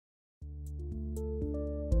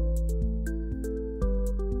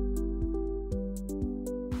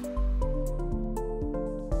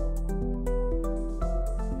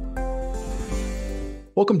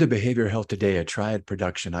Welcome to Behavioral Health Today, a Triad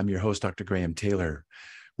production. I'm your host, Dr. Graham Taylor.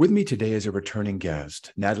 With me today is a returning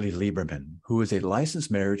guest, Natalie Lieberman, who is a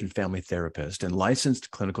licensed marriage and family therapist and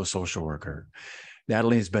licensed clinical social worker.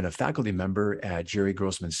 Natalie has been a faculty member at Jerry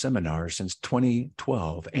Grossman Seminar since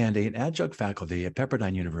 2012 and an adjunct faculty at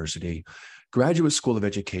Pepperdine University Graduate School of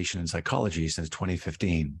Education and Psychology since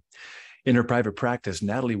 2015. In her private practice,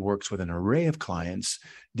 Natalie works with an array of clients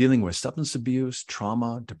dealing with substance abuse,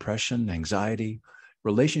 trauma, depression, anxiety,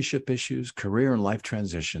 relationship issues, career and life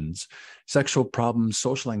transitions, sexual problems,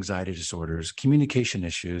 social anxiety disorders, communication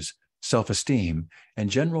issues, self-esteem, and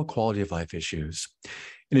general quality of life issues.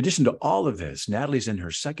 In addition to all of this, Natalie's in her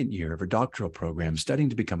second year of her doctoral program studying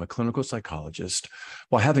to become a clinical psychologist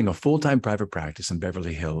while having a full-time private practice in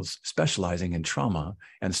Beverly Hills, specializing in trauma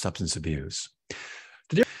and substance abuse.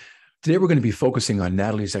 Today, we're going to be focusing on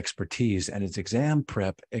Natalie's expertise and as exam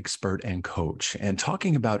prep expert and coach, and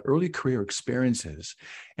talking about early career experiences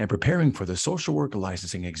and preparing for the social work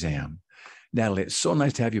licensing exam. Natalie, it's so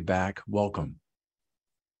nice to have you back. Welcome.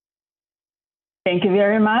 Thank you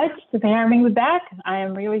very much for having me back. I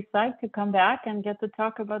am really psyched to come back and get to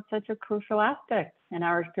talk about such a crucial aspect in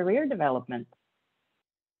our career development.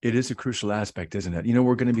 It is a crucial aspect, isn't it? You know,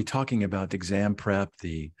 we're going to be talking about exam prep,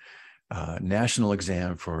 the national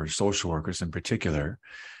exam for social workers in particular.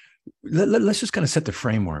 Let's just kind of set the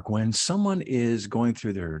framework. When someone is going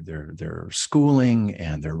through their schooling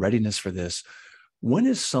and their readiness for this, when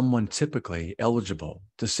is someone typically eligible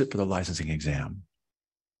to sit for the licensing exam?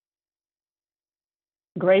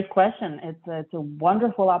 Great question. It's a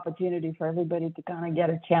wonderful opportunity for everybody to kind of get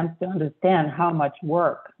a chance to understand how much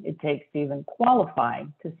work it takes to even qualify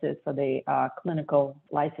to sit for the clinical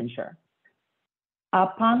licensure.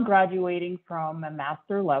 Upon graduating from a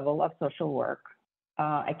master level of social work,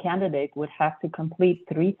 a candidate would have to complete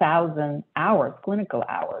 3,000 hours, clinical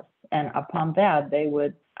hours. And upon that, they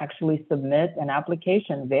would actually submit an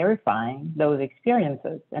application verifying those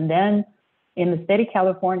experiences. And then in the state of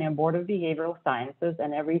California, Board of Behavioral Sciences,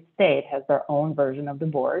 and every state has their own version of the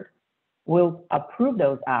board, will approve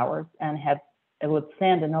those hours and it would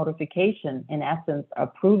send a notification, in essence,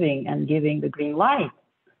 approving and giving the green light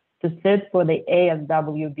to sit for the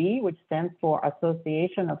ASWB, which stands for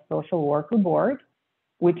Association of Social Worker Board,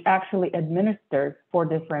 which actually administers 4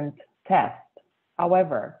 different tests.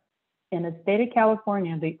 However, in the state of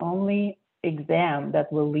California, the only exam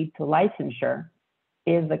that will lead to licensure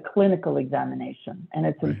is a clinical examination. And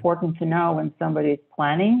it's important to know when somebody is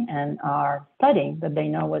planning and are studying that they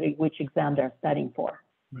know which exam they're studying for.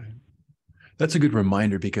 Right. That's a good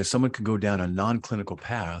reminder, because someone could go down a non-clinical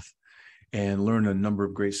path and learn a number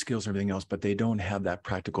of great skills and everything else, but they don't have that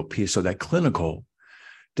practical piece. So that clinical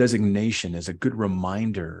designation is a good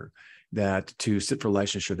reminder that to sit for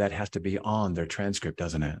licensure, that has to be on their transcript,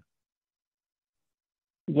 doesn't it?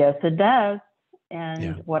 Yes, it does.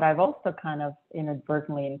 And what I've also kind of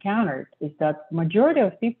inadvertently encountered is that majority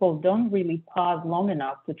of people don't really pause long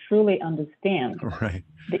enough to truly understand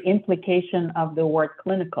the implication of the word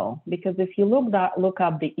clinical. Because if you look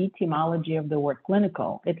up the etymology of the word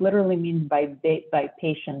clinical, it literally means by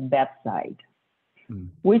patient bedside,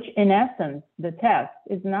 which in essence, the test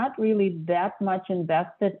is not really that much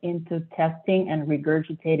invested into testing and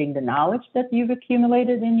regurgitating the knowledge that you've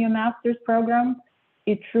accumulated in your master's program.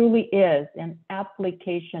 It truly is an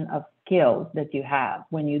application of skills that you have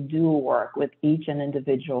when you do work with each and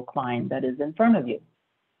individual client that is in front of you.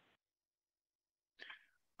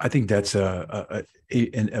 I think that's a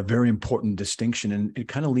very important distinction. And it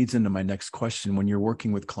kind of leads into my next question. When you're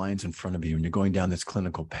working with clients in front of you and you're going down this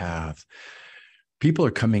clinical path, people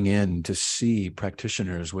are coming in to see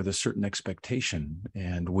practitioners with a certain expectation.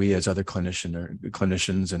 And we as other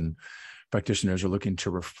clinicians and practitioners are looking to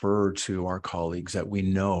refer to our colleagues that we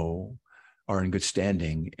know are in good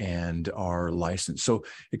standing and are licensed. So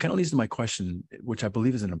it kind of leads to my question, which I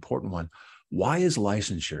believe is an important one. Why is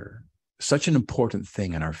licensure such an important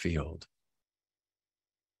thing in our field?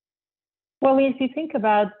 Well, if you think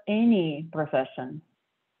about any profession,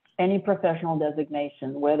 any professional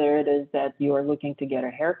designation, whether it is that you are looking to get a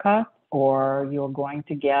haircut or you're going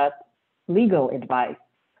to get legal advice,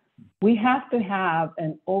 we have to have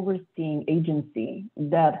an overseeing agency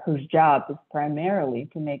whose job is primarily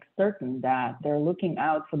to make certain that they're looking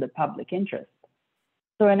out for the public interest.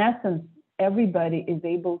 So in essence, everybody is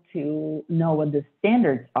able to know what the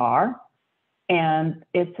standards are, and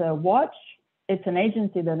it's an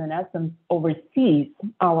agency that in essence oversees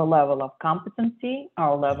our level of competency,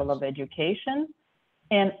 our level of education,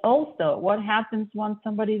 and also what happens once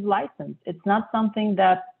somebody's licensed. It's not something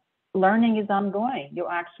that learning is ongoing. You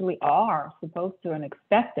actually are supposed to and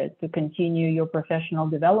expected to continue your professional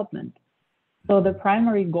development. So the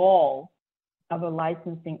primary goal of a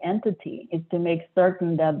licensing entity is to make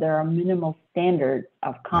certain that there are minimal standards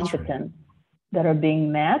of competence that are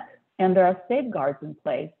being met, and there are safeguards in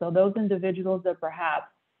place. So those individuals that perhaps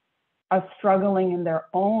are struggling in their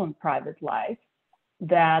own private life,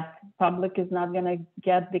 that public is not going to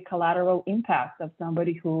get the collateral impact of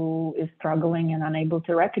somebody who is struggling and unable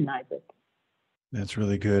to recognize it. That's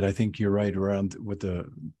really good. I think you're right around what the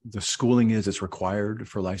schooling is. It's required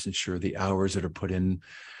for licensure. The hours that are put in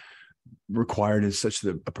required is such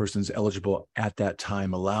that a person's eligible at that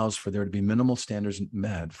time allows for there to be minimal standards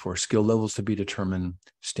met, for skill levels to be determined,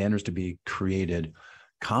 standards to be created,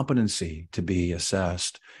 competency to be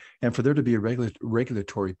assessed, and for there to be a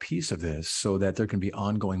regulatory piece of this so that there can be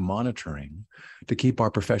ongoing monitoring to keep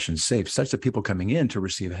our profession safe, such that people coming in to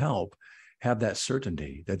receive help have that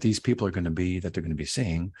certainty that these people are going to be, that they're going to be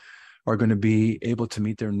seeing, are going to be able to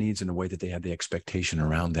meet their needs in a way that they have the expectation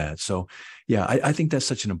around that. So yeah, I think that's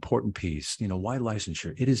such an important piece. You know, why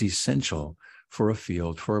licensure? It is essential for a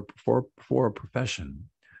field, for a profession,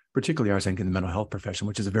 particularly ours, I think, in the mental health profession,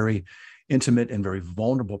 which is a very intimate and very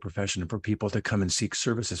vulnerable profession for people to come and seek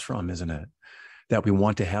services from, isn't it? That we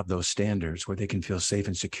want to have those standards where they can feel safe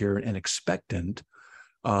and secure and expectant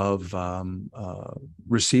of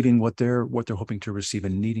receiving what they're hoping to receive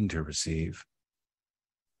and needing to receive.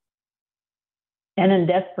 And in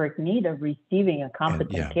desperate need of receiving a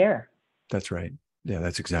competent care. That's right. Yeah,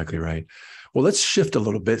 that's exactly right. Well, let's shift a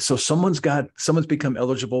little bit. So someone's become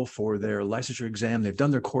eligible for their licensure exam. They've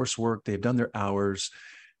done their coursework. They've done their hours.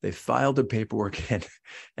 They filed the paperwork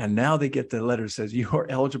and now they get the letter that says you are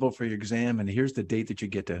eligible for your exam. And here's the date that you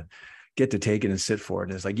get to take it and sit for it.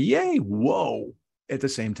 And it's like, yay, whoa, at the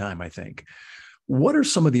same time, I think. What are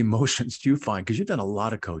some of the emotions you find? Because you've done a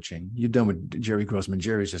lot of coaching. You've done with Jerry Grossman.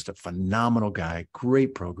 Jerry's just a phenomenal guy,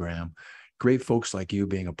 great program, great folks like you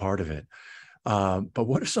being a part of it. But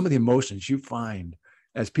what are some of the emotions you find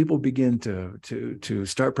as people begin to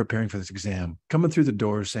start preparing for this exam, coming through the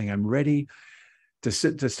door saying, I'm ready to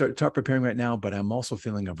start preparing right now, but I'm also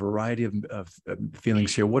feeling a variety of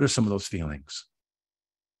feelings here. What are some of those feelings?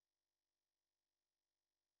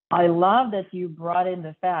 I love that you brought in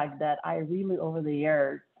the fact that I really, over the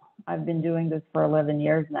years, I've been doing this for 11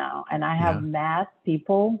 years now, and I have met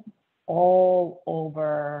people all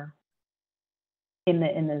over in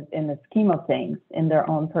the scheme of things, in their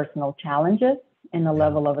own personal challenges, in the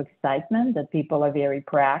level of excitement, that people are very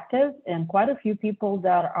proactive, and quite a few people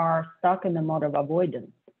that are stuck in the mode of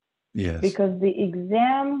avoidance. Yes. Because the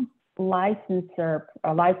exam licensure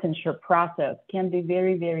process can be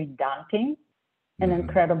very, very daunting and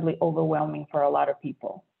incredibly overwhelming for a lot of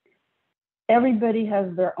people. Everybody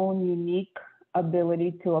has their own unique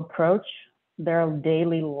ability to approach their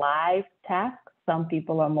daily life tasks. Some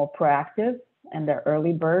people are more proactive and they're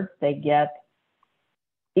early birds. They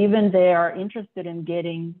are interested in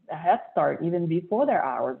getting a head start even before their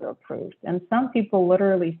hours are approved. And some people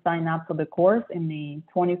literally sign up for the course in the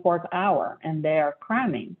 24th hour and they are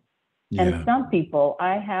cramming. Yeah. And some people,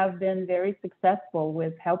 I have been very successful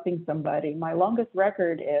with helping somebody. My longest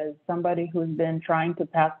record is somebody who's been trying to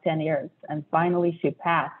pass 10 years, and finally she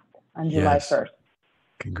passed on July 1st.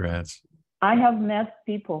 Congrats. I have met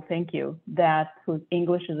people, thank you, whose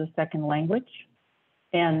English is a second language,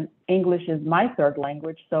 and English is my third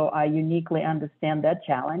language, so I uniquely understand that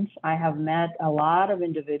challenge. I have met a lot of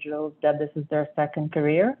individuals that this is their second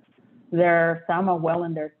career. Some are well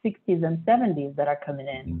in their 60s and 70s that are coming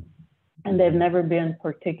in. And they've never been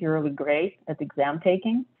particularly great at exam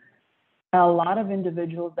taking. A lot of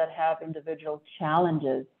individuals that have individual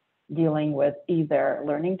challenges dealing with either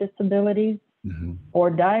learning disabilities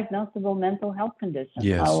or diagnosable mental health conditions.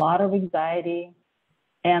 Yes. A lot of anxiety,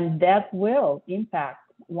 and that will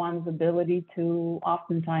impact one's ability to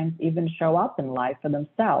oftentimes even show up in life for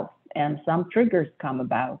themselves. And some triggers come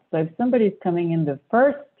about. So if somebody's coming in the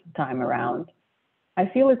first time around, I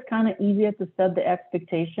feel it's kind of easier to set the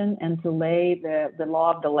expectation and to lay the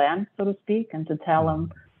law of the land, so to speak, and to tell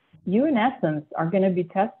them, you in essence are going to be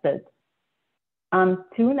tested on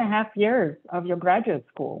 2.5 years of your graduate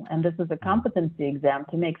school. And this is a competency exam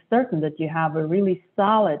to make certain that you have a really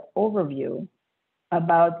solid overview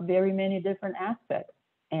about very many different aspects.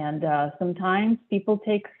 And sometimes people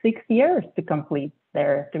take 6 years to complete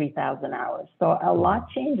their 3,000 hours. So a lot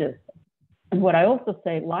changes. And what I also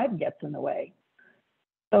say, life gets in the way.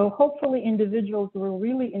 So hopefully individuals will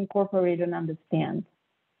really incorporate and understand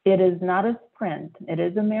it is not a sprint, it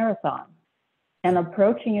is a marathon. And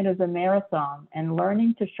approaching it as a marathon and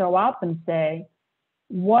learning to show up and say,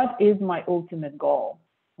 what is my ultimate goal?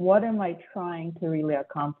 What am I trying to really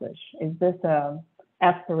accomplish? Is this an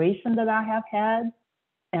aspiration that I have had?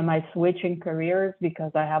 Am I switching careers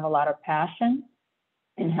because I have a lot of passion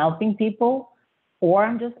in helping people? Or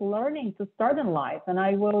I'm just learning to start in life, and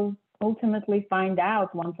I will ultimately find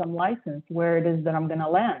out once I'm licensed where it is that I'm going to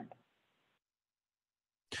land.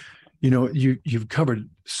 You've covered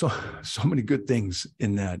so many good things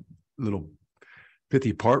in that little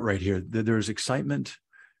pithy part right here. There's excitement.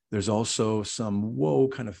 There's also some whoa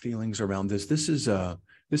kind of feelings around this. This is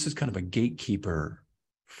kind of a gatekeeper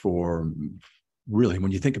for, really,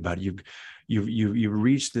 when you think about it. You've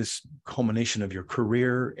reached this culmination of your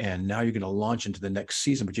career, and now you're going to launch into the next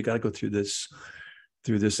season. But you got to go through this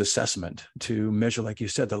assessment to measure, like you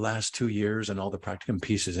said, the last 2 years and all the practicum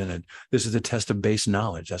pieces in it. This is a test of base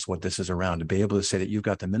knowledge. That's what this is around, to be able to say that you've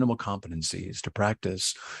got the minimal competencies to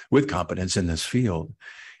practice with competence in this field.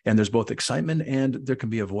 And there's both excitement and there can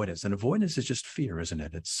be avoidance. And avoidance is just fear, isn't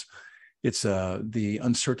it? It's the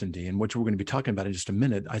uncertainty, and what we're going to be talking about in just a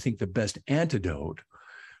minute. I think the best antidote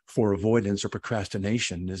for avoidance or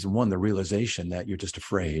procrastination is, one, the realization that you're just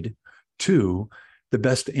afraid. Two, the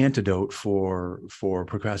best antidote for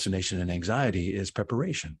procrastination and anxiety is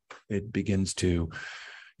preparation. It begins to,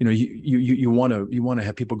 you want to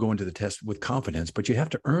have people go into the test with confidence, but you have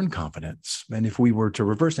to earn confidence. And if we were to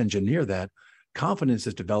reverse engineer that, confidence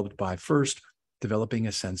is developed by first developing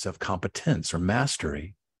a sense of competence or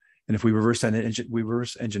mastery. And if we reverse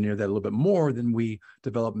engineer that a little bit more, then we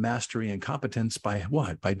develop mastery and competence by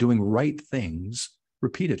what? By doing right things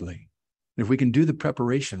repeatedly. And if we can do the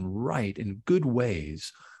preparation right in good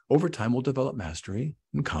ways, over time we'll develop mastery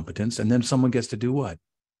and competence. And then someone gets to do what?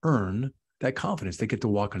 Earn that confidence. They get to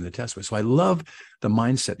walk into the test with. So I love the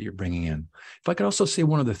mindset that you're bringing in. If I could also say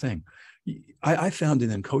one other thing, I found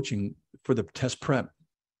in coaching for the test prep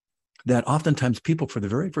that oftentimes people, for the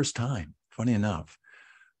very first time, funny enough,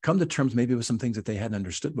 come to terms maybe with some things that they hadn't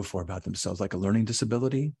understood before about themselves, like a learning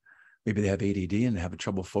disability. Maybe they have ADD and they have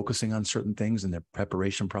trouble focusing on certain things in their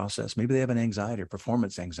preparation process. Maybe they have an anxiety or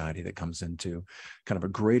performance anxiety that comes into kind of a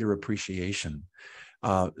greater appreciation.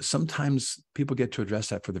 Sometimes people get to address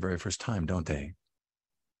that for the very first time, don't they?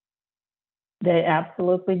 They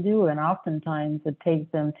absolutely do. And oftentimes it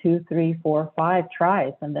takes them 2, 3, 4, 5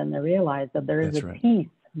 tries, and then they realize that there is piece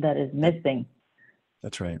that is missing.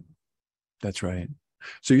 That's right. That's right.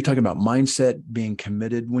 So you're talking about mindset, being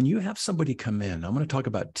committed. When you have somebody come in, I'm going to talk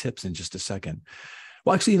about tips in just a second.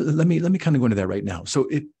 Well, actually, let me kind of go into that right now. So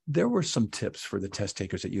if there were some tips for the test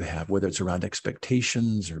takers that you have, whether it's around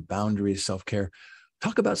expectations or boundaries, self-care,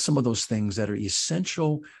 talk about some of those things that are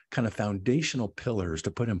essential, kind of foundational pillars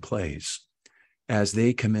to put in place as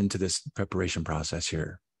they come into this preparation process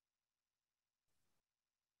here.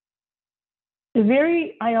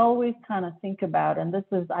 I always kind of think about, and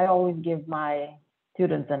I always give my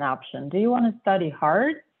students an option. Do you want to study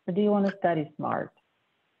hard or do you want to study smart?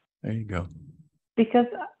 There you go. Because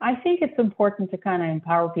I think it's important to kind of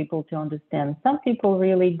empower people to understand. Some people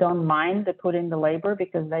really don't mind to put in the labor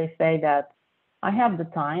because they say that I have the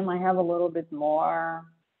time, I have a little bit more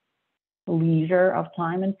leisure of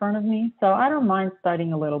time in front of me, so I don't mind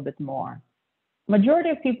studying a little bit more. Majority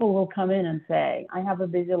of people will come in and say, I have a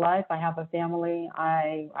busy life, I have a family,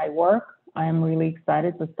 I work, I am really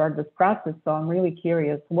excited to start this process, so I'm really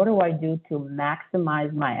curious, what do I do to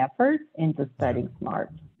maximize my efforts into studying smart?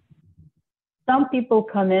 Some people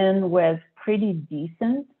come in with pretty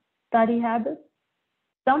decent study habits.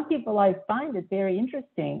 Some people, I find it very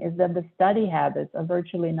interesting, is that the study habits are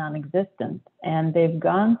virtually non-existent, and they've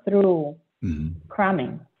gone through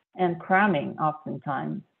cramming, and cramming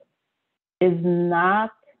oftentimes is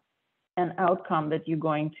not an outcome that you're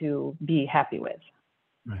going to be happy with.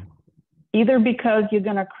 Right. Either because you're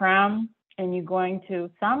going to cram and you're going to,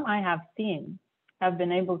 some I have seen have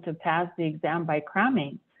been able to pass the exam by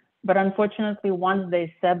cramming, but unfortunately, once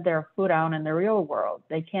they set their foot out in the real world,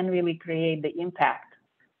 they can't really create the impact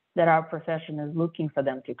that our profession is looking for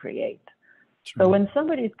them to create. So when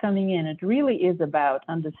somebody is coming in, it really is about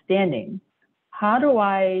understanding, how do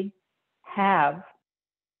I have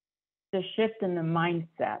the shift in the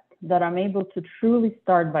mindset that I'm able to truly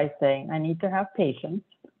start by saying, I need to have patience,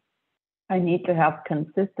 I need to have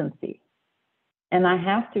consistency, and I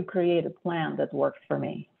have to create a plan that works for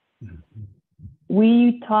me.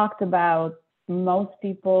 We talked about, most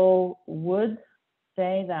people would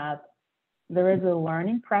say that there is a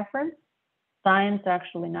learning preference. Science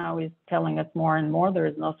actually now is telling us more and more there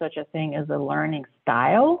is no such a thing as a learning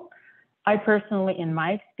style. I personally, in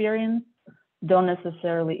my experience, don't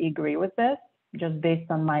necessarily agree with this, just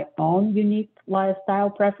based on my own unique lifestyle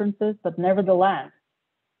preferences, but nevertheless,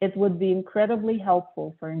 it would be incredibly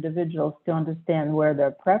helpful for individuals to understand where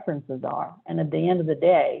their preferences are. And at the end of the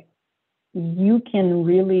day, you can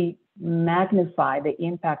really magnify the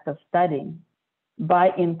impact of studying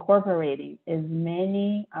by incorporating as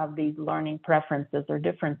many of these learning preferences or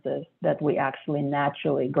differences that we actually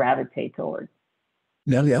naturally gravitate towards.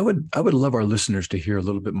 Natalie, I would love our listeners to hear a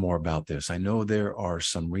little bit more about this. I know there are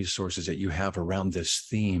some resources that you have around this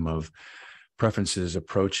theme of preferences,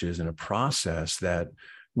 approaches, and a process that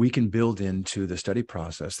we can build into the study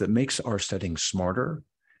process that makes our studying smarter.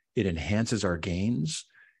 It enhances our gains,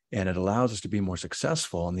 and it allows us to be more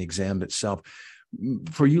successful on the exam itself.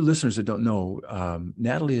 For you listeners that don't know,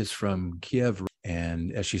 Natalie is from Kiev,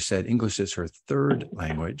 and as she said, English is her third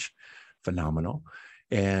language. Phenomenal.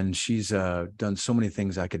 And she's done so many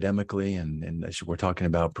things academically, and as we're talking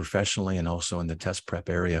about professionally, and also in the test prep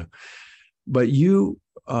area. But you,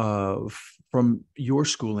 from your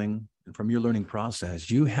schooling, from your learning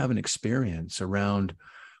process, you have an experience around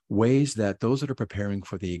ways that those that are preparing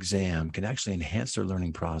for the exam can actually enhance their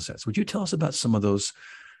learning process. Would you tell us about some of those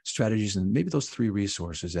strategies and maybe those 3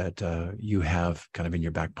 resources that you have kind of in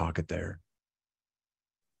your back pocket there?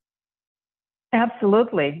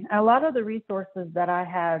 Absolutely. A lot of the resources that I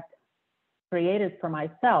had created for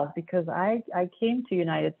myself, because I came to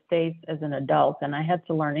United States as an adult and I had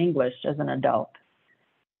to learn English as an adult.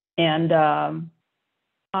 And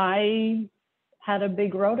I had a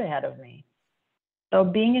big road ahead of me. So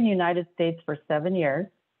being in the United States for 7 years,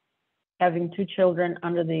 having 2 children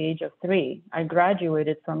under the age of 3, I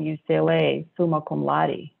graduated from UCLA summa cum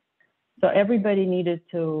laude. So everybody needed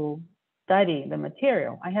to study the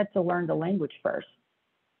material. I had to learn the language first.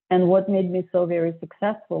 And what made me so very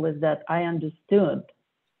successful is that I understood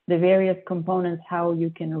the various components, how you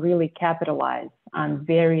can really capitalize on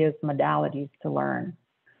various modalities to learn.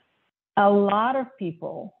 A lot of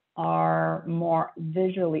people are more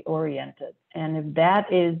visually oriented. And if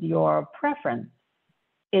that is your preference,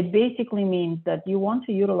 it basically means that you want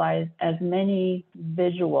to utilize as many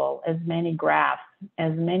visual, as many graphs,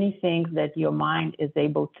 as many things that your mind is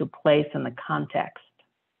able to place in the context.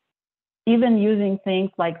 Even using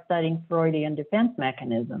things like studying Freudian defense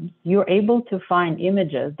mechanisms, you're able to find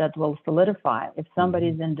images that will solidify. If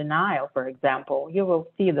somebody's in denial, for example, you will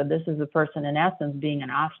see that this is a person in essence being an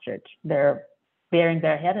ostrich. They're burying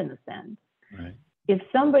their head in the sand. Right. If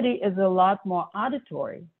somebody is a lot more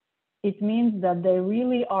auditory, it means that they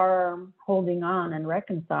really are holding on and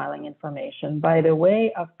reconciling information by the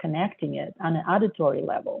way of connecting it on an auditory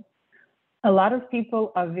level. A lot of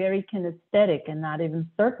people are very kinesthetic and not even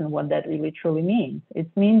certain what that really truly means. It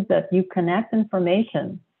means that you connect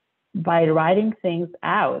information by writing things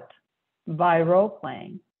out, by role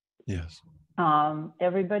playing. Yes.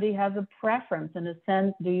 Everybody has a preference in a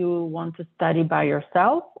sense. Do you want to study by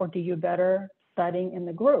yourself or do you better studying in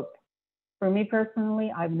the group? For me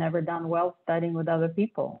personally, I've never done well studying with other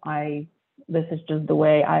people. This is just the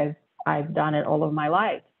way I've done it all of my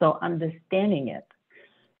life. So understanding it.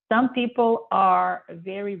 Some people are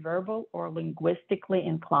very verbal or linguistically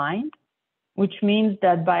inclined, which means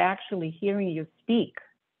that by actually hearing you speak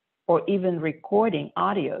or even recording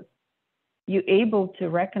audios, you're able to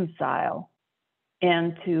reconcile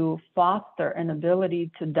and to foster an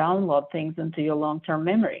ability to download things into your long-term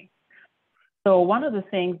memory. So one of the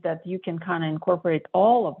things that you can kind of incorporate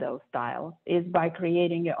all of those styles is by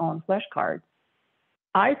creating your own flashcards.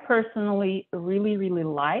 I personally really, really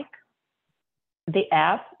like the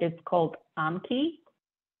app. It's called Anki,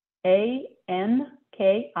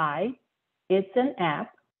 A-N-K-I. It's an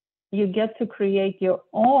app. You get to create your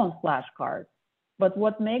own flashcards. But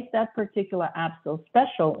what makes that particular app so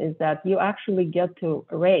special is that you actually get to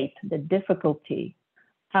rate the difficulty,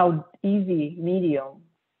 how easy, medium,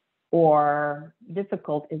 or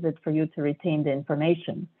difficult is it for you to retain the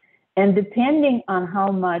information. And depending on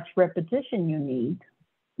how much repetition you need,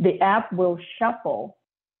 the app will shuffle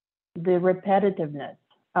the repetitiveness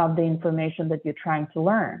of the information that you're trying to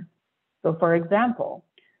learn. So for example,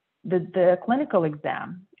 the clinical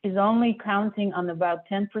exam is only counting on about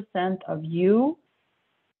 10% of you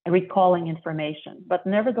recalling information. But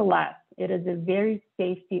nevertheless, it is a very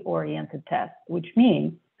safety-oriented test, which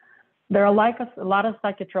means there are like a lot of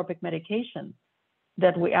psychotropic medications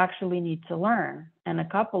that we actually need to learn. And a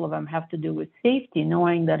couple of them have to do with safety,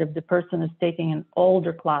 knowing that if the person is taking an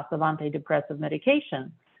older class of antidepressive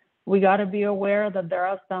medication, we got to be aware that there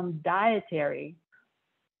are some dietary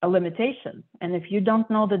limitations. And if you don't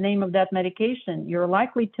know the name of that medication, you're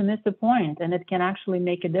likely to miss a point, and it can actually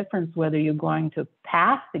make a difference whether you're going to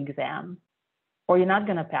pass the exam or you're not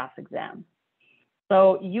going to pass exam.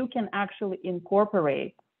 So you can actually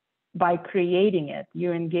incorporate by creating it.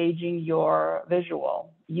 You're engaging your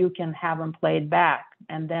visual. You can have them played back,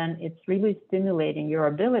 and then it's really stimulating your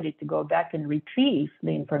ability to go back and retrieve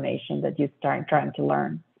the information that you're trying to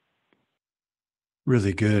learn.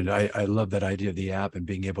 Really good. I love that idea of the app and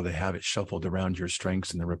being able to have it shuffled around your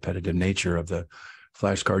strengths and the repetitive nature of the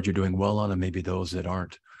flashcards you're doing well on, and maybe those that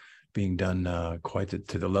aren't being done quite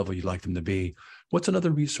to the level you'd like them to be. What's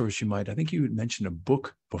another resource you might? I think you had mentioned a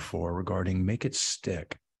book before regarding Make It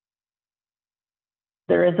Stick.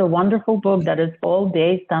 There is a wonderful book that is all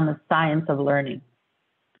based on the science of learning.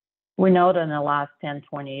 We know that in the last 10,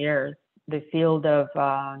 20 years, the field of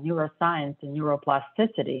neuroscience and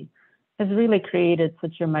neuroplasticity has really created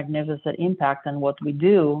such a magnificent impact on what we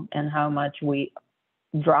do and how much we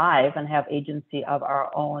drive and have agency of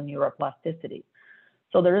our own neuroplasticity.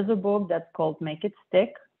 So there is a book that's called Make It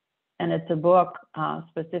Stick, and it's a book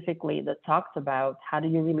specifically that talks about how do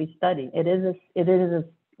you really study. It is a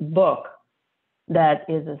book that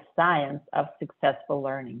is a science of successful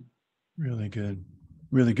learning. Really good.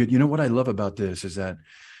 Really good. You know, what I love about this is that,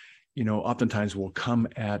 oftentimes we'll come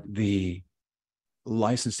at the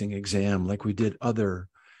licensing exam like we did other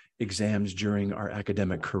exams during our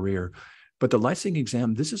academic career. But the licensing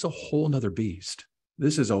exam, this is a whole nother beast.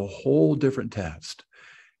 This is a whole different test.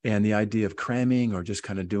 And the idea of cramming or just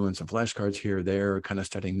kind of doing some flashcards here or there, kind of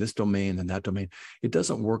studying this domain and that domain, it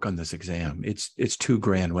doesn't work on this exam. It's too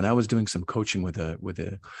grand. When I was doing some coaching with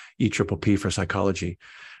a EPPP for psychology,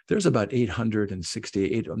 there's about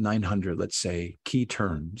 868 or 900, let's say, key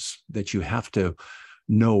terms that you have to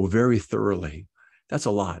know very thoroughly. That's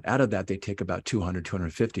a lot. Out of that, they take about 200,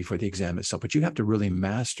 250 for the exam itself. But you have to really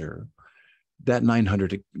master that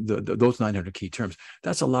 900, those 900 key terms.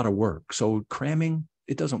 That's a lot of work. So cramming,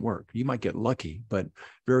 it doesn't work. You might get lucky, but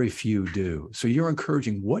very few do. So you're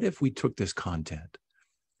encouraging, what if we took this content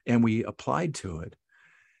and we applied to it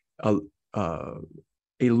a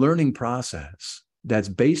learning process that's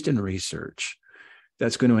based in research,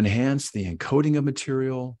 that's going to enhance the encoding of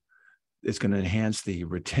material, it's going to enhance the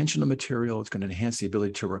retention of material, it's going to enhance the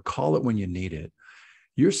ability to recall it when you need it.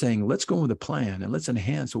 You're saying, let's go with a plan and let's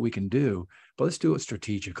enhance what we can do, but let's do it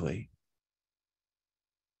strategically.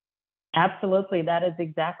 Absolutely. That is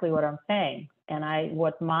exactly what I'm saying. And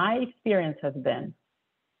what my experience has been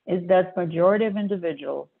is that majority of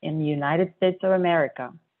individuals in the United States of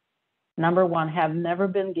America, number one, have never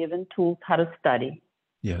been given tools how to study.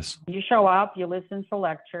 Yes. You show up, you listen for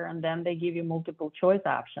lecture, and then they give you multiple choice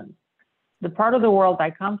options. The part of the world I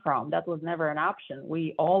come from, that was never an option.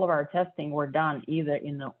 All of our testing were done either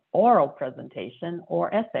in an oral presentation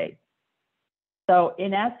or essays. So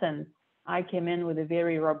in essence, I came in with a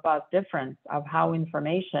very robust difference of how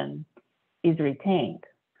information is retained.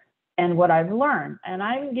 And what I've learned, and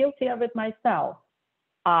I'm guilty of it myself,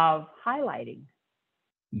 of highlighting.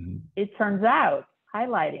 Mm-hmm. It turns out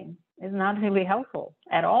highlighting is not really helpful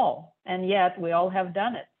at all. And yet we all have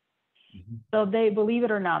done it. Mm-hmm. So believe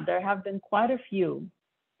it or not, there have been quite a few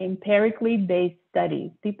empirically based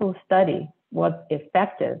studies. People study what's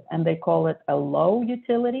effective, and they call it a low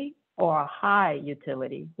utility or a high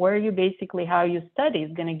utility, where how you study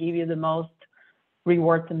is going to give you the most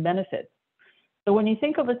rewards and benefits. So when you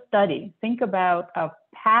think of a study, think about a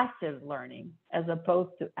passive learning as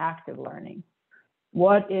opposed to active learning.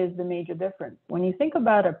 What is the major difference? When you think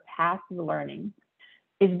about a passive learning,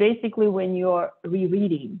 it's basically when you're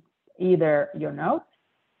rereading either your notes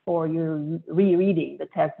or you're rereading the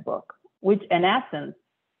textbook, which in essence,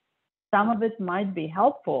 some of it might be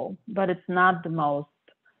helpful, but it's not the most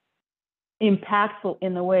impactful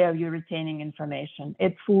in the way of you retaining information.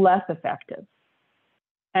 It's less effective.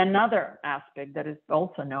 Another aspect that is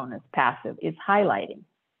also known as passive is highlighting.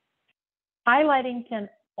 Highlighting can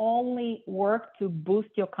only work to boost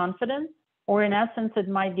your confidence, or in essence, it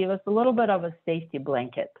might give us a little bit of a safety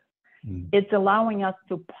blanket. It's allowing us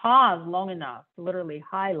to pause long enough to literally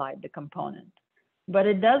highlight the component, but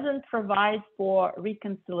it doesn't provide for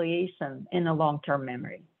reconciliation in a long-term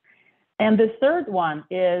memory. And the third one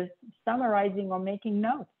is summarizing or making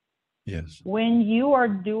notes. Yes. When you are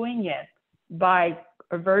doing it by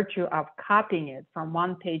virtue of copying it from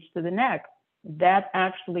one page to the next, that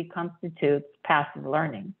actually constitutes passive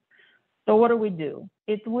learning. So what do?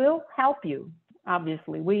 It will help you.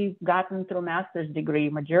 Obviously, we've gotten through a master's degree.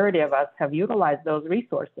 Majority of us have utilized those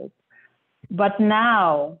resources. But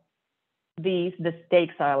now the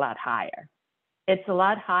stakes are a lot higher. It's a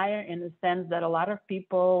lot higher in the sense that a lot of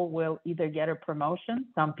people will either get a promotion.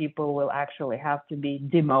 Some people will actually have to be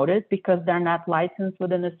demoted because they're not licensed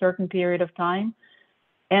within a certain period of time.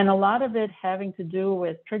 And a lot of it having to do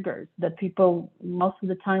with triggers that people most of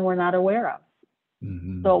the time were not aware of.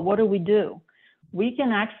 Mm-hmm. So what do? We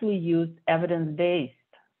can actually use evidence-based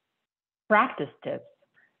practice tips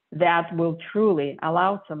that will truly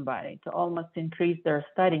allow somebody to almost increase their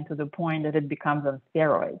studying to the point that it becomes on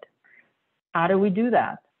steroid. How do we do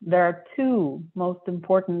that? there are two most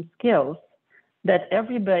important skills that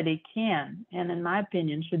everybody can, and in my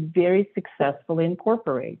opinion, should very successfully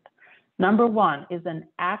incorporate. Number one is an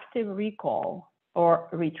active recall or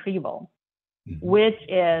retrieval, which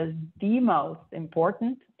is the most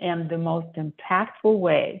important and the most impactful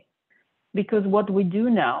way. Because what we do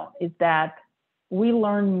know is that we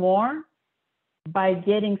learn more by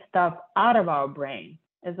getting stuff out of our brain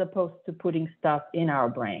as opposed to putting stuff in our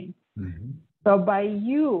brain. So by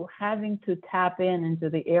you having to tap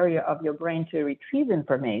into the area of your brain to retrieve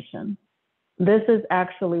information, this is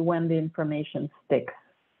actually when the information sticks.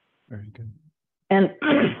 Very good. And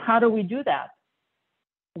how do we do that?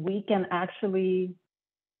 We can actually,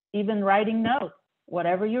 even writing notes,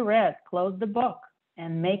 whatever you read, close the book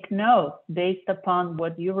and make notes based upon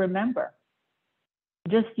what you remember.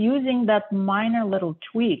 Just using that minor little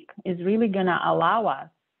tweak is really going to allow us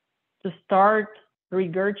to start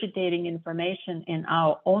regurgitating information in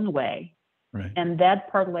our own way. Right. And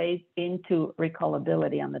that parlays into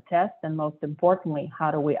recallability on the test. And most importantly, how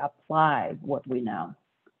do we apply what we know?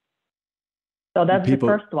 So that's the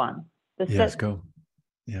first one. Yes, go.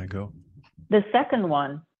 Yeah, go. The second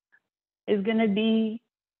one is going to be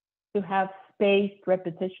to have spaced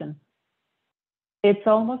repetition. It's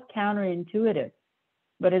almost counterintuitive,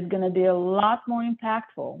 but it's going to be a lot more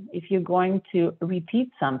impactful if you're going to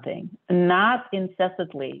repeat something, not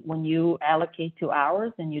incessantly when you allocate 2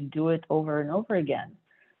 hours and you do it over and over again,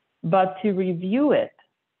 but to review it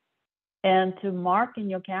and to mark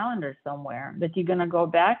in your calendar somewhere that you're going to go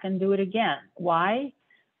back and do it again. Why?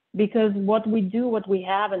 Because what we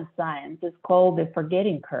have in science is called the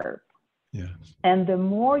forgetting curve. Yeah. And the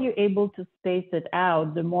more you're able to space it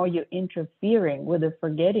out, the more you're interfering with the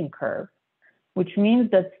forgetting curve, which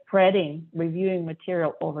means that spreading, reviewing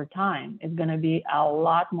material over time is going to be a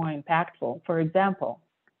lot more impactful. For example,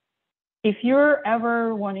 if you're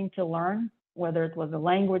ever wanting to learn, whether it was a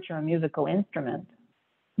language or a musical instrument,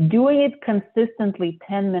 doing it consistently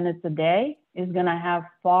 10 minutes a day is going to have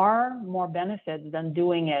far more benefits than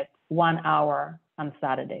doing it 1 hour on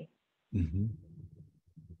Saturday.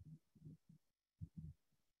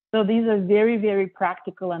 So these are very, very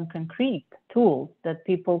practical and concrete tools that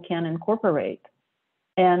people can incorporate,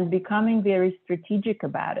 and becoming very strategic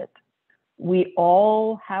about it. We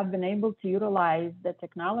all have been able to utilize the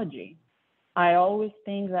technology. I always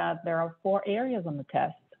think that there are 4 areas on the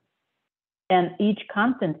test, and each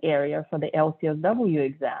content area for the LCSW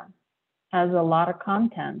exam has a lot of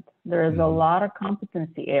content. There is a lot of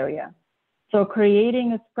competency area. So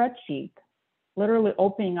creating a spreadsheet, literally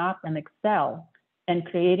opening up an Excel and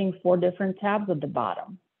creating 4 different tabs at the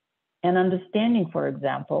bottom, and understanding, for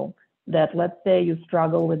example, that let's say you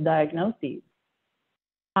struggle with diagnoses.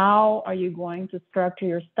 How are you going to structure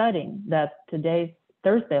your studying? That today's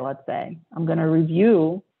Thursday, let's say, I'm going to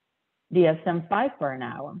review DSM-5 for an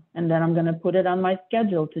hour, and then I'm going to put it on my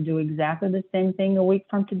schedule to do exactly the same thing a week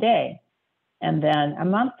from today, and then a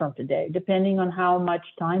month from today, depending on how much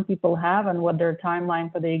time people have and what their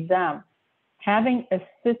timeline for the exam. Having a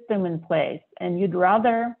system in place, and you'd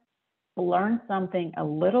rather learn something a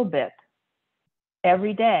little bit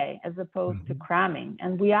every day as opposed to cramming.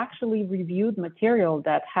 And we actually reviewed material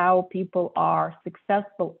that how people are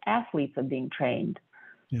successful athletes are being trained.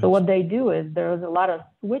 Yes. So what they do is there's a lot of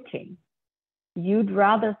switching. You'd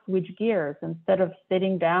rather switch gears instead of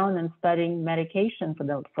sitting down and studying medication for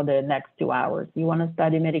the next 2 hours. You want to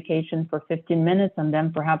study medication for 15 minutes and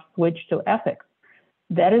then perhaps switch to ethics.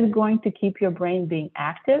 That is going to keep your brain being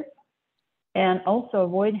active and also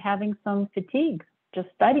avoid having some fatigue, just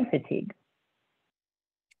study fatigue.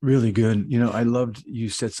 Really good. You know, I loved you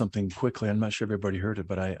said something quickly. I'm not sure everybody heard it,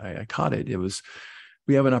 but I caught it. It was,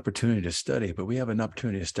 we have an opportunity to study, but we have an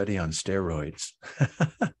opportunity to study on steroids.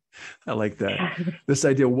 I like that. This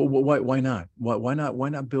idea. Why not? Why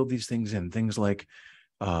not build these things in? Things like,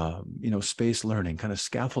 spaced learning, kind of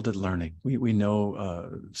scaffolded learning. We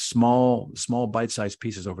know small bite-sized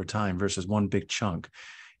pieces over time versus one big chunk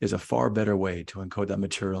is a far better way to encode that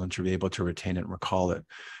material and to be able to retain it and recall it.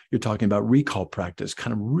 You're talking about recall practice,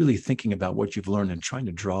 kind of really thinking about what you've learned and trying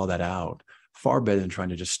to draw that out, far better than trying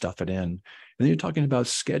to just stuff it in. And then you're talking about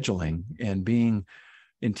scheduling and being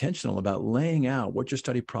intentional about laying out what your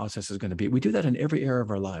study process is going to be. We do that in every area of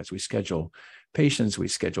our lives. We schedule patients, we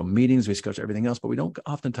schedule meetings, we schedule everything else, but we don't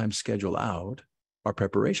oftentimes schedule out our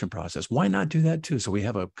preparation process. Why not do that too? So we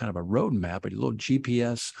have a kind of a roadmap, a little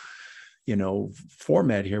GPS,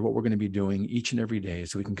 format here, what we're going to be doing each and every day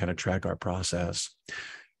so we can kind of track our process.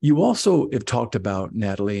 You also have talked about,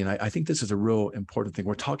 Natalie, and I think this is a real important thing.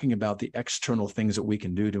 We're talking about the external things that we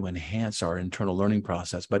can do to enhance our internal learning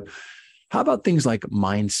process, but how about things like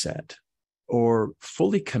mindset or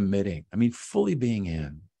fully committing. I mean, fully being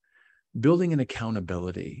in, building an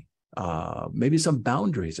accountability, maybe some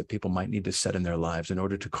boundaries that people might need to set in their lives in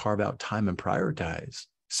order to carve out time and prioritize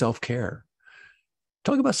self-care.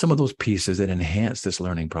 Talk about some of those pieces that enhance this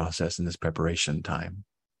learning process and this preparation time.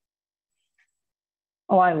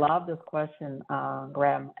 Oh, I love this question,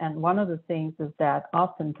 Graham. And one of the things is that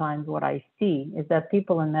oftentimes what I see is that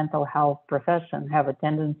people in mental health profession have a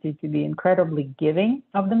tendency to be incredibly giving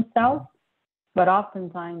of themselves, but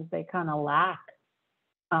oftentimes they kind of lack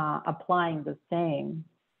applying the same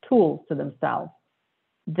tools to themselves.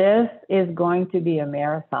 This is going to be a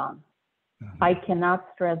marathon. I cannot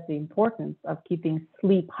stress the importance of keeping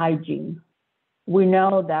sleep hygiene. We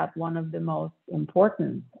know that one of the most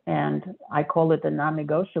important, and I call it a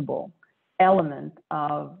non-negotiable element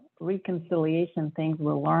of reconciliation, things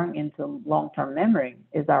we learn into long-term memory,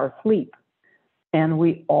 is our sleep. And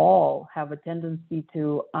we all have a tendency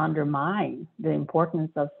to undermine the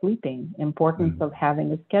importance of sleeping, importance of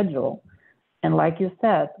having a schedule. And like you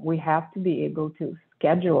said, we have to be able to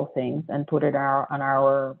schedule things and put it on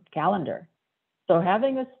our calendar. So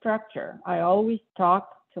having a structure, I always talk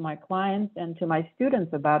to my clients and to my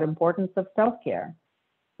students about importance of self-care.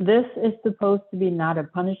 This is supposed to be not a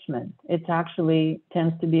punishment. It actually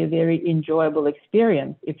tends to be a very enjoyable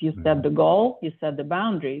experience. If you set the goal, you set the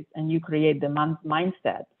boundaries, and you create the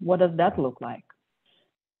mindset. What does that look like?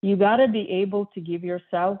 You got to be able to give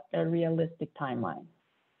yourself a realistic timeline.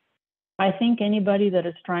 I think anybody that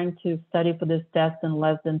is trying to study for this test in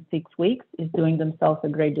less than 6 weeks is doing themselves a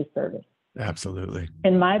great disservice. Absolutely.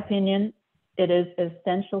 In my opinion, it is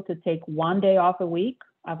essential to take 1 day off a week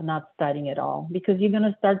of not studying at all, because you're going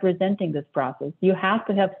to start resenting this process. You have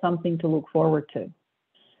to have something to look forward to.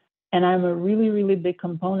 And I'm a really, really big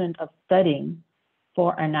component of studying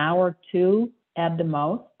for an hour or two at the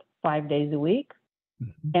most, 5 days a week,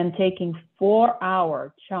 and taking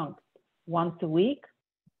 4-hour chunks once a week,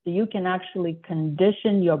 so you can actually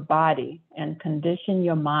condition your body and condition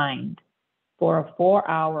your mind for a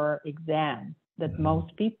 4-hour exam that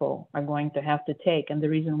most people are going to have to take. And the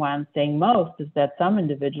reason why I'm saying most is that some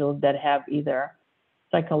individuals that have either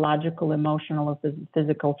psychological, emotional, or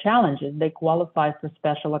physical challenges, they qualify for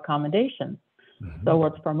special accommodations. So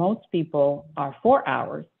what's for most people are 4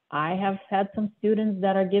 hours. I have had some students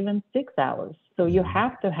that are given 6 hours. So you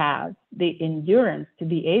have to have the endurance to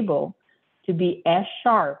be able to be as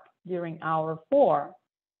sharp during hour 4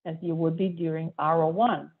 as you would be during hour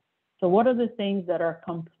 1. So what are the things that are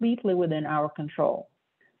completely within our control?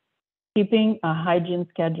 Keeping a hygiene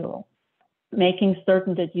schedule, making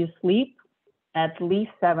certain that you sleep at least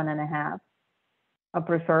 7.5, or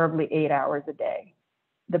preferably 8 hours a day.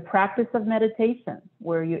 The practice of meditation,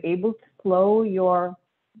 where you're able to slow your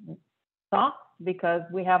thoughts, because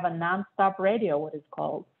we have a nonstop radio, what is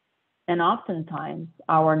called. And oftentimes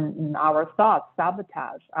our thoughts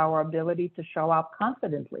sabotage our ability to show up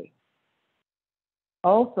confidently.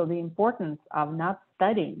 Also, the importance of not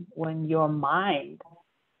studying when your mind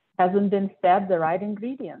hasn't been fed the right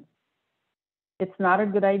ingredients. It's not a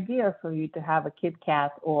good idea for you to have a Kit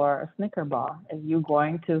Kat or a Snicker bar as you're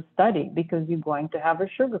going to study, because you're going to have a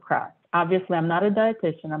sugar crash. Obviously, I'm not a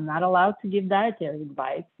dietitian. I'm not allowed to give dietary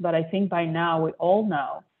advice, but I think by now we all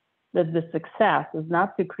know that the success is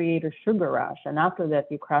not to create a sugar rush, and after that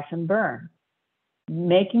you crash and burn.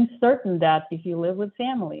 Making certain that if you live with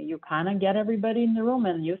family, you kind of get everybody in the room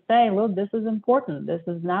and you say, look, this is important. This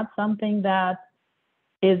is not something that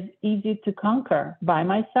is easy to conquer by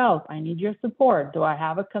myself. I need your support. Do I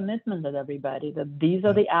have a commitment with everybody that these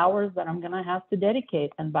are the hours that I'm going to have to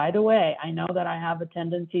dedicate? And by the way, I know that I have a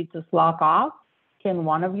tendency to slack off. Can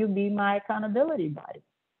one of you be my accountability buddy?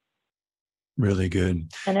 Really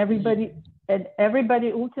good. And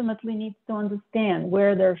everybody ultimately needs to understand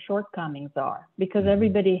where their shortcomings are, because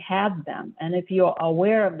everybody has them. And if you're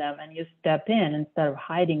aware of them and you step in instead of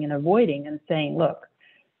hiding and avoiding and saying, look,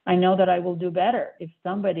 I know that I will do better if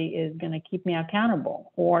somebody is going to keep me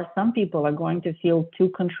accountable, or some people are going to feel too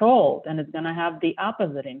controlled and it's going to have the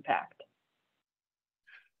opposite impact.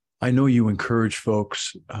 I know you encourage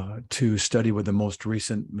folks to study with the most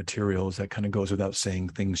recent materials. That kind of goes without saying.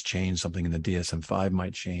 Things change, something in the DSM-5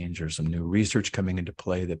 might change, or some new research coming into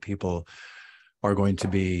play that people are going to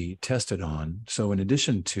be tested on. So in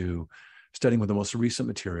addition to studying with the most recent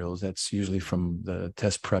materials, that's usually from the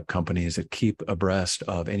test prep companies that keep abreast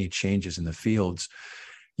of any changes in the fields,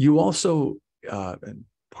 you also, and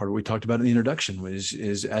part of what we talked about in the introduction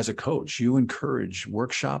is as a coach, you encourage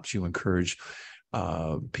workshops, you encourage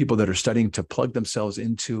people that are studying to plug themselves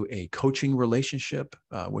into a coaching relationship,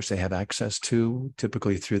 which they have access to,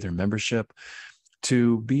 typically through their membership.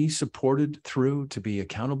 to be supported through, to be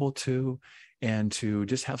accountable to, and to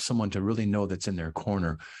just have someone to really know that's in their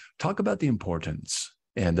corner. Talk about the importance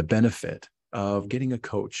and the benefit of getting a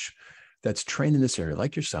coach that's trained in this area,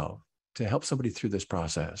 like yourself, to help somebody through this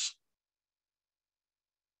process.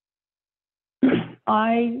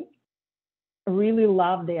 I really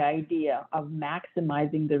love the idea of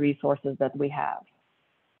maximizing the resources that we have.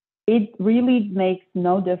 It really makes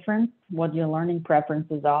no difference what your learning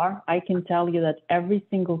preferences are. I can tell you that every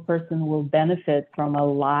single person will benefit from a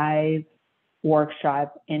live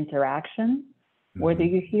workshop interaction, whether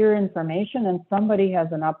you hear information and somebody has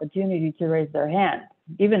an opportunity to raise their hand,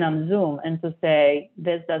 even on Zoom, and to say,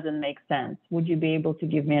 this doesn't make sense. Would you be able to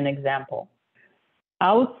give me an example?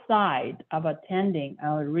 Outside of attending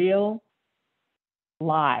a real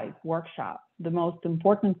live workshop, the most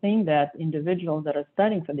important thing that individuals that are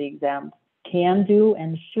studying for the exams can do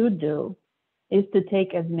and should do is to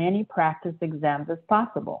take as many practice exams as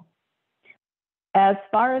possible. As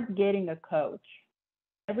far as getting a coach,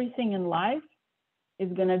 everything in life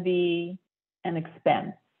is going to be an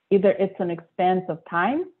expense. Either it's an expense of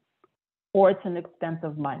time or it's an expense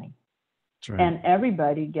of money. That's right. And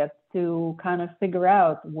everybody gets to kind of figure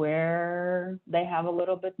out where they have a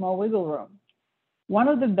little bit more wiggle room. One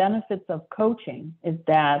of the benefits of coaching is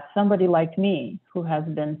that somebody like me, who has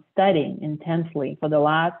been studying intensely for the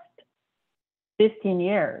last 15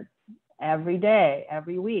 years, every day,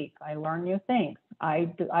 every week, I learn new things.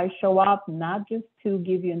 I show up not just to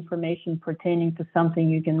give you information pertaining to something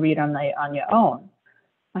you can read on your own.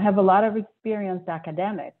 I have a lot of experience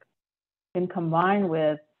academic and combined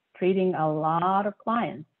with treating a lot of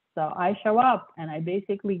clients. So I show up and I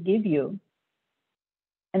basically give you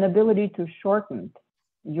an ability to shorten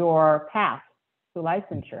your path to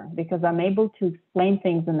licensure, because I'm able to explain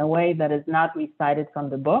things in a way that is not recited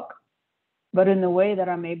from the book, but in a way that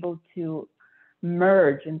I'm able to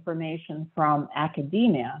merge information from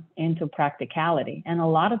academia into practicality. And a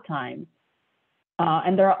lot of times,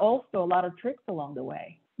 and there are also a lot of tricks along the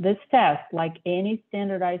way. This test, like any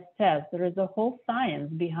standardized test, there is a whole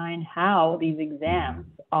science behind how these exams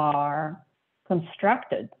are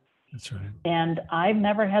constructed. That's right. And I've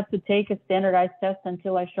never had to take a standardized test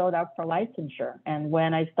until I showed up for licensure. And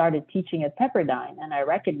when I started teaching at Pepperdine, and I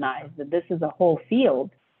recognized that this is a whole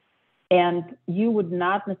field, and you would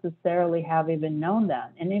not necessarily have even known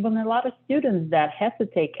that. And even a lot of students that had to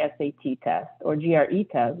take SAT tests or GRE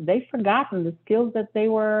tests, they've forgotten the skills that they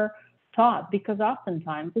were taught, because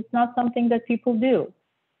oftentimes it's not something that people do.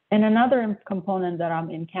 And another component that I'm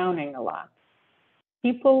encountering a lot,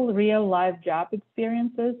 people's real life job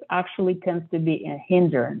experiences actually tends to be a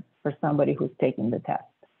hindrance for somebody who's taking the test.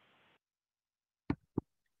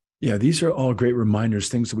 Yeah, these are all great reminders,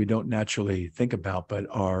 things that we don't naturally think about, but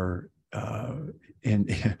are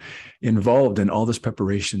involved in all this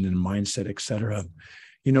preparation and mindset, et cetera.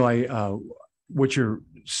 You know, what you're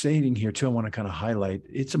saying here too, I want to kind of highlight,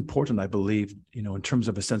 it's important, I believe, you know, in terms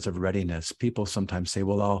of a sense of readiness. People sometimes say,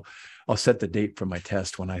 well, I'll set the date for my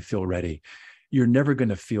test when I feel ready. You're never going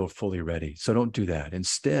to feel fully ready. So don't do that.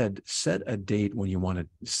 Instead, set a date when you want to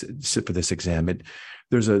sit for this exam.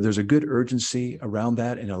 There's a good urgency around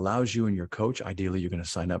that, and allows you and your coach, ideally you're going to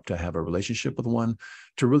sign up to have a relationship with one,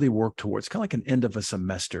 to really work towards kind of like an end of a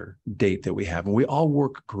semester date that we have. And we all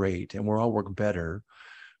work great, and we all work better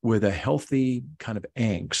with a healthy kind of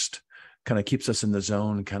angst. Kind of keeps us in the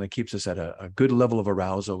zone, kind of keeps us at a good level of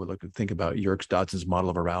arousal. We think about Yerkes-Dodson's model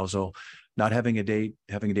of arousal. Not having a date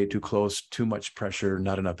too close, too much pressure,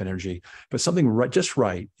 not enough energy, but something just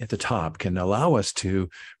right at the top can allow us to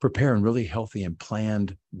prepare in really healthy and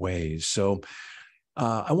planned ways. So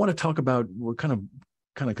I want to talk about, we're kind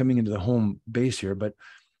of coming into the home base here, but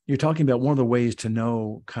you're talking about one of the ways to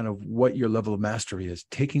know kind of what your level of mastery is,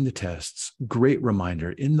 taking the tests. Great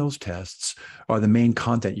reminder. In those tests are the main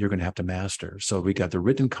content you're going to have to master. So we got the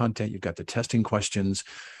written content, you've got the testing questions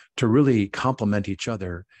to really complement each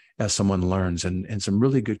other as someone learns, and some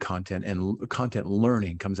really good content and content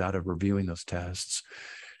learning comes out of reviewing those tests.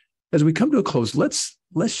 As we come to a close, let's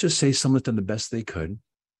just say someone's done the best they could,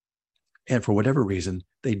 and for whatever reason,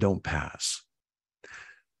 they don't pass.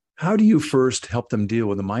 How do you first help them deal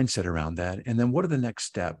with the mindset around that? And then what are the next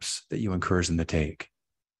steps that you encourage them to take?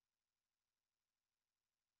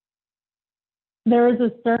 There is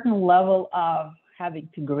a certain level of having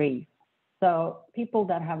to grieve. So people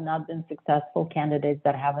that have not been successful, candidates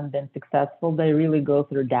that haven't been successful, they really go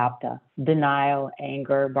through DAPTA, denial,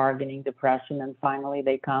 anger, bargaining, depression, and finally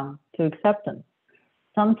they come to acceptance.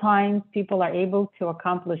 Sometimes people are able to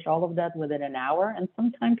accomplish all of that within an hour, and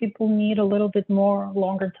sometimes people need a little bit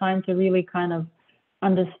longer time to really kind of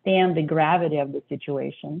understand the gravity of the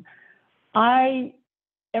situation.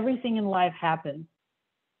 Everything in life happens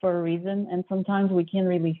for a reason, and sometimes we can't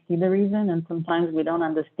really see the reason, and sometimes we don't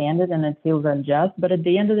understand it and it feels unjust. But at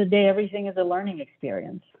the end of the day, everything is a learning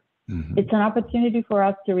experience. Mm-hmm. It's an opportunity for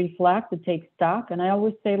us to reflect, to take stock. And I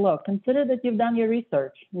always say, look, consider that you've done your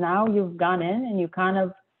research. Now you've gone in and you kind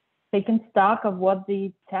of taken stock of what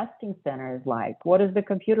the testing center is like. What is the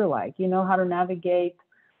computer like? You know how to navigate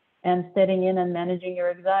and setting in and managing your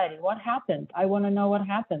anxiety. What happened? I want to know what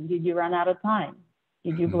happened. Did you run out of time?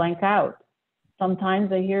 Did you blank out?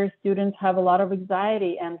 Sometimes I hear students have a lot of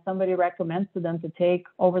anxiety and somebody recommends to them to take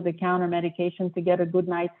over-the-counter medication to get a good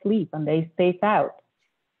night's sleep, and they space out.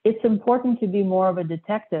 It's important to be more of a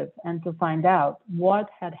detective and to find out what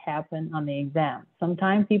had happened on the exam.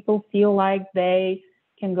 Sometimes people feel like they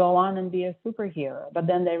can go on and be a superhero, but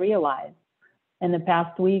then they realize in the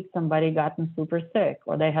past week somebody gotten super sick,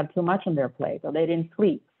 or they had too much on their plate, or they didn't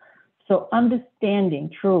sleep. So understanding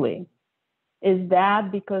truly, is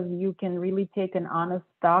that because you can really take an honest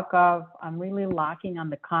stock of, I'm really lacking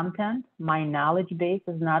on the content, my knowledge base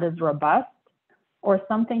is not as robust, or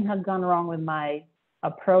something has gone wrong with my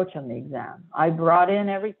approach on the exam. I brought in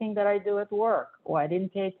everything that I do at work, or I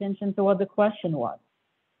didn't pay attention to what the question was.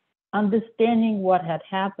 Understanding what had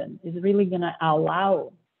happened is really going to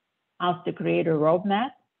allow us to create a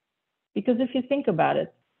roadmap, because if you think about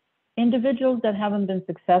it, individuals that haven't been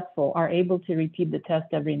successful are able to repeat the test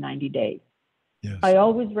every 90 days. Yes. I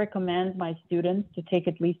always recommend my students to take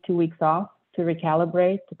at least 2 weeks off to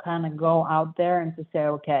recalibrate, to kind of go out there and to say,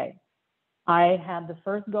 okay, I had the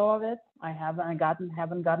first go of it. I haven't gotten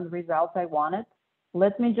the results I wanted.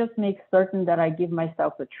 Let me just make certain that I give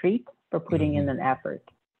myself a treat for putting in an effort.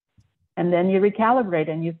 And then you recalibrate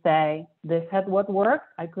and you say, this had what worked.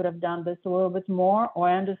 I could have done this a little bit more, or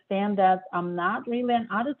I understand that I'm not really an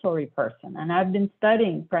auditory person. And I've been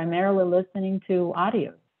studying primarily listening to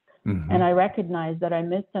audio. And I recognize that I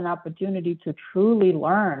missed an opportunity to truly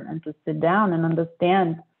learn and to sit down and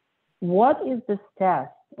understand, what is this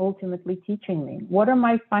test ultimately teaching me? What am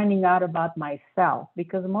I finding out about myself?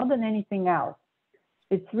 Because more than anything else,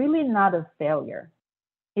 it's really not a failure.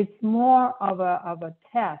 It's more of a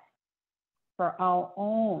test for our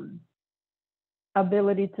own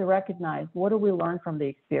ability to recognize, what do we learn from the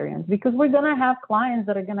experience? Because we're going to have clients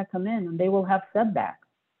that are going to come in and they will have setbacks.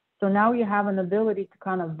 So now you have an ability to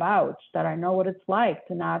kind of vouch that I know what it's like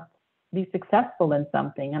to not be successful in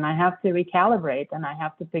something, and I have to recalibrate and I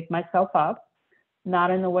have to pick myself up,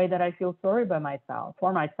 not in a way that I feel sorry for myself,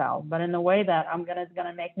 but in a way that it's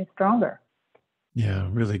gonna make me stronger. Yeah,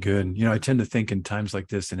 really good. You know, I tend to think in times like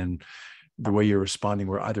this and in the way you're responding,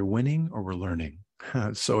 we're either winning or we're learning.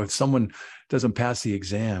 So if someone doesn't pass the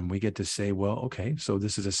exam, we get to say, well, okay, so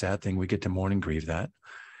this is a sad thing. We get to mourn and grieve that.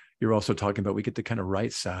 You're also talking about, we get to kind of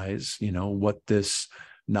right size, you know, what this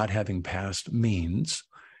not having passed means.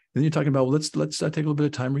 Then you're talking about, well, let's take a little bit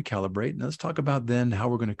of time, recalibrate, and let's talk about then how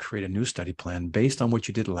we're going to create a new study plan based on what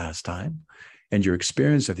you did last time and your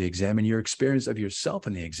experience of the exam and your experience of yourself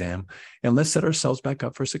in the exam. And let's set ourselves back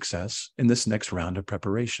up for success in this next round of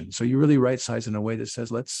preparation. So you really right size in a way that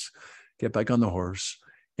says, let's get back on the horse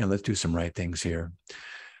and let's do some right things here.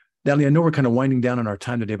 Natalie, I know we're kind of winding down on our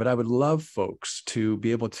time today, but I would love folks to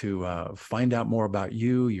be able to find out more about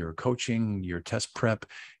you, your coaching, your test prep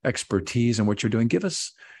expertise, and what you're doing. Give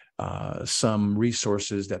us some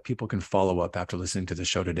resources that people can follow up after listening to the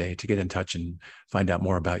show today to get in touch and find out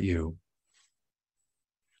more about you.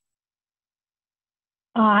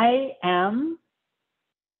 I am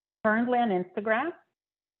currently on Instagram.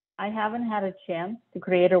 I haven't had a chance to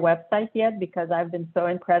create a website yet because I've been so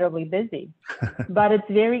incredibly busy, but it's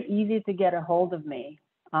very easy to get a hold of me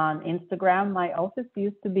on Instagram. My office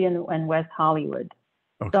used to be in West Hollywood.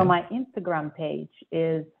 Okay. So my Instagram page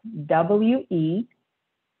is WEHO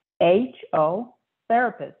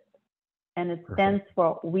Therapist, and it stands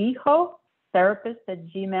for WeHo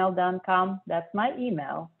therapist@gmail.com. That's my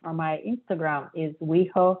email, or my Instagram is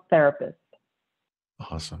WeHo Therapist.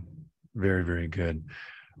 Awesome. Very, very good.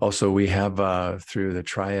 Also, we have through the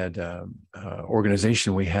Triad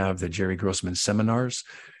organization, we have the Jerry Grossman seminars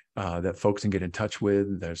that folks can get in touch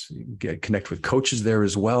with. Connect with coaches there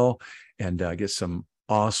as well, and get some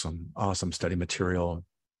awesome study material,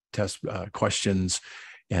 test questions,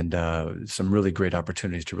 and some really great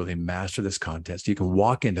opportunities to really master this contest. You can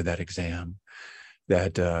walk into that exam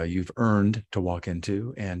that you've earned to walk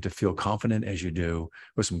into and to feel confident as you do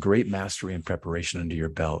with some great mastery and preparation under your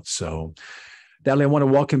belt. So, Natalie, I want to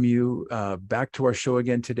welcome you back to our show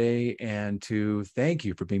again today and to thank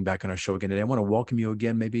you for being back on our show again today. I want to welcome you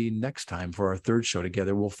again maybe next time for our third show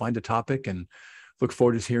together. We'll find a topic and look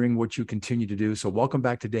forward to hearing what you continue to do. So welcome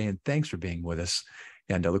back today, and thanks for being with us.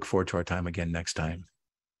 And I look forward to our time again next time.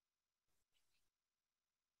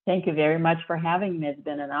 Thank you very much for having me. It's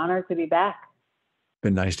been an honor to be back.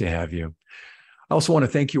 Been nice to have you. I also want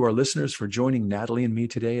to thank you, our listeners, for joining Natalie and me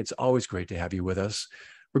today. It's always great to have you with us.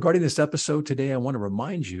 Regarding this episode today, I want to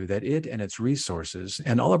remind you that it and its resources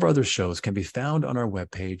and all of our other shows can be found on our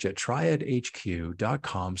webpage at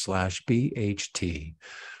triadhq.com/BHT.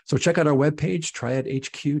 So check out our webpage,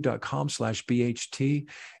 triadhq.com/BHT,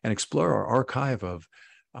 and explore our archive of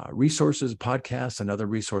resources, podcasts, and other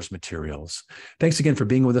resource materials. Thanks again for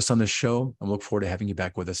being with us on this show, and look forward to having you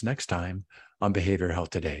back with us next time on Behavioral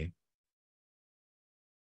Health Today.